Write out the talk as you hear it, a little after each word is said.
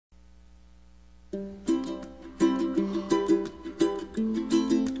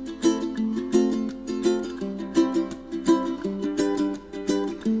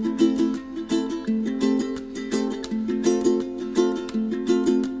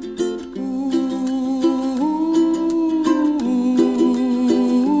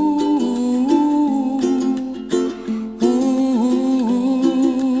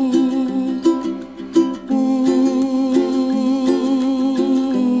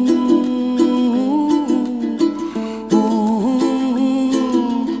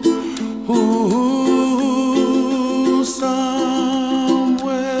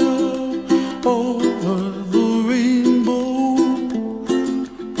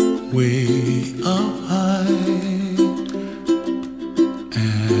way up high,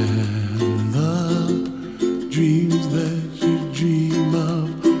 and the dreams that you dream of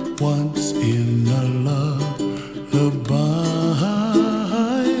once in a lullaby.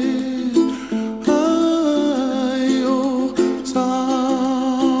 Oh,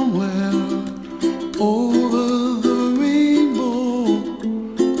 somewhere over the rainbow,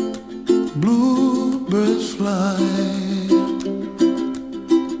 bluebirds fly.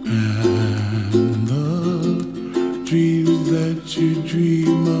 Dreams that you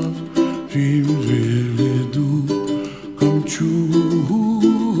dream of, dreams really do come true.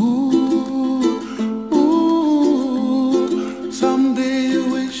 Ooh, someday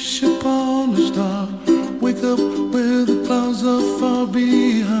wish upon a star, wake up where the clouds are far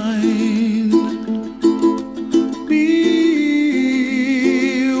behind me,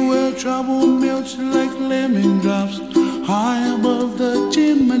 where trouble melts like lemon drops, high above the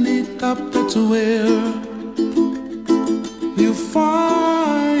chimney top. That's where you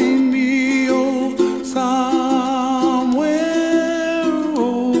find me, oh, somewhere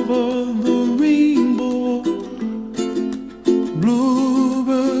over the rainbow,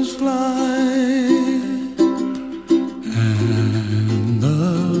 bluebirds fly, and the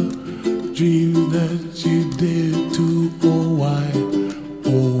dream that you dare to, oh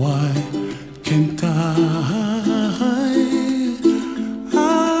why can't I?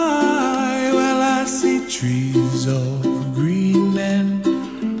 Well, I see trees of green and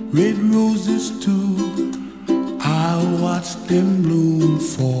red roses too. I watch them bloom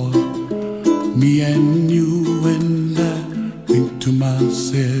for me and you, and I think to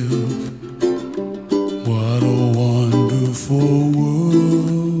myself, what a wonderful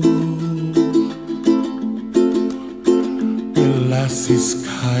world. Well, I see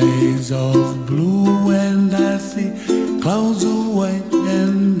skies of blue and I see clouds of white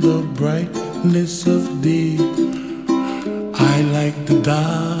and the brightness of day. I like the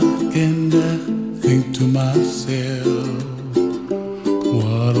dark and I think to myself,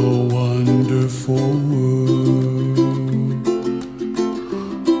 what a wonderful world.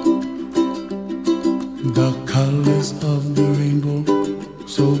 The colors of the rainbow,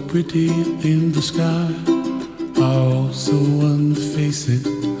 so pretty in the sky, are also on the faces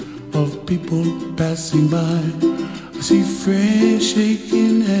of people passing by. I see friends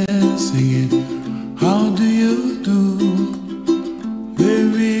shaking hands singing, how do you do? They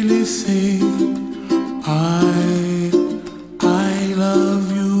really say, I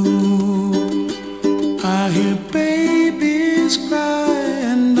love you. I hear babies cry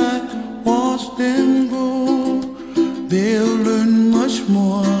and I watch them grow. They'll learn much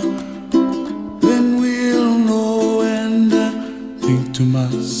more than we'll know, and I think to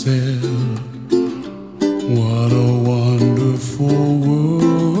myself, what a wonderful world.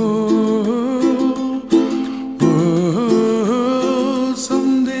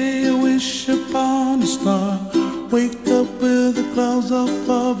 Wake up where the clouds are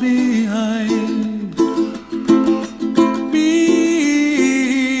far behind me,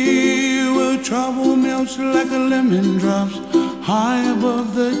 where trouble melts like a lemon drops, high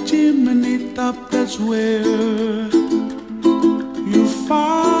above the chimney top. That's where you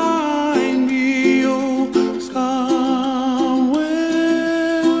find me, oh, somewhere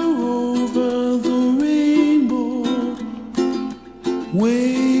over the rainbow,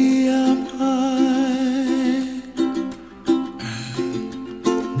 way up high.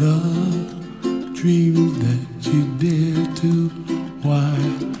 The dreams that you dare to, why,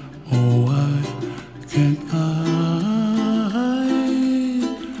 oh why can't I?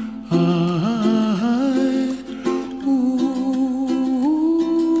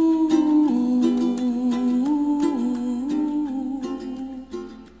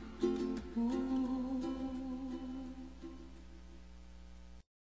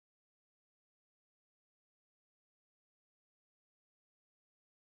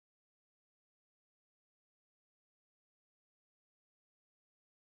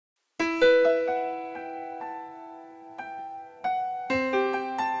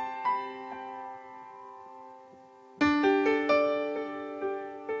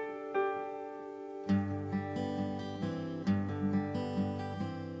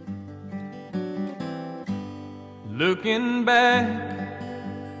 Looking back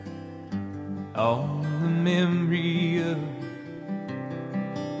on the memory of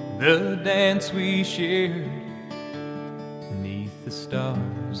the dance we shared beneath the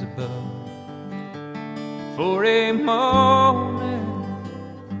stars above. For a moment,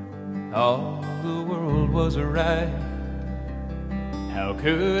 all the world was right. How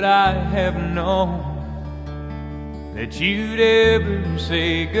could I have known that you'd ever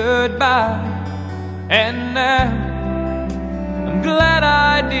say goodbye. And now I'm glad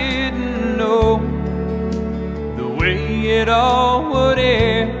I didn't know the way it all would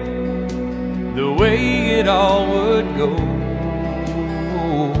end, the way it all would go.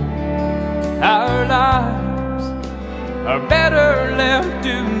 Our lives are better left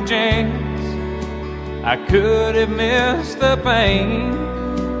to chance. I could have missed the pain,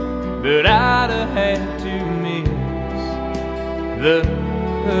 but I'd have had to miss the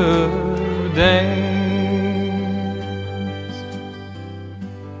dance.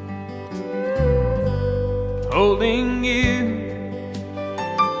 Holding you,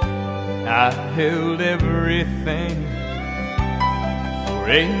 I held everything for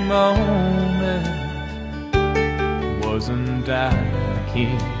a moment. Wasn't I the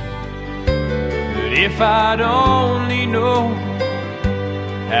king? But if I'd only known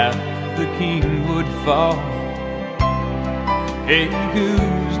how the king would fall, hey,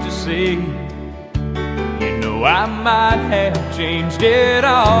 who's to say? You know I might have changed it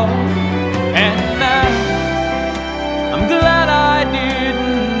all. And now I'm glad I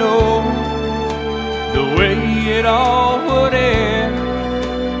didn't know the way it all would end,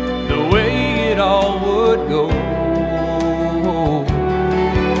 the way it all would go.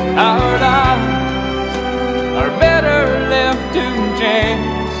 Our lives are better left to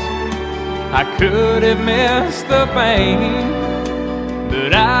chance. I could have missed the pain,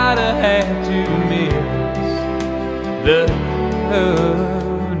 but I'd have had to miss the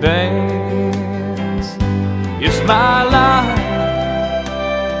dance. It's my life,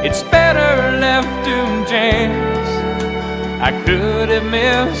 it's better left to chance. I could have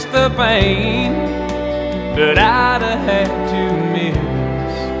missed the pain, but I'd have had to miss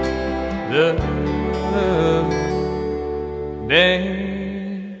the dance.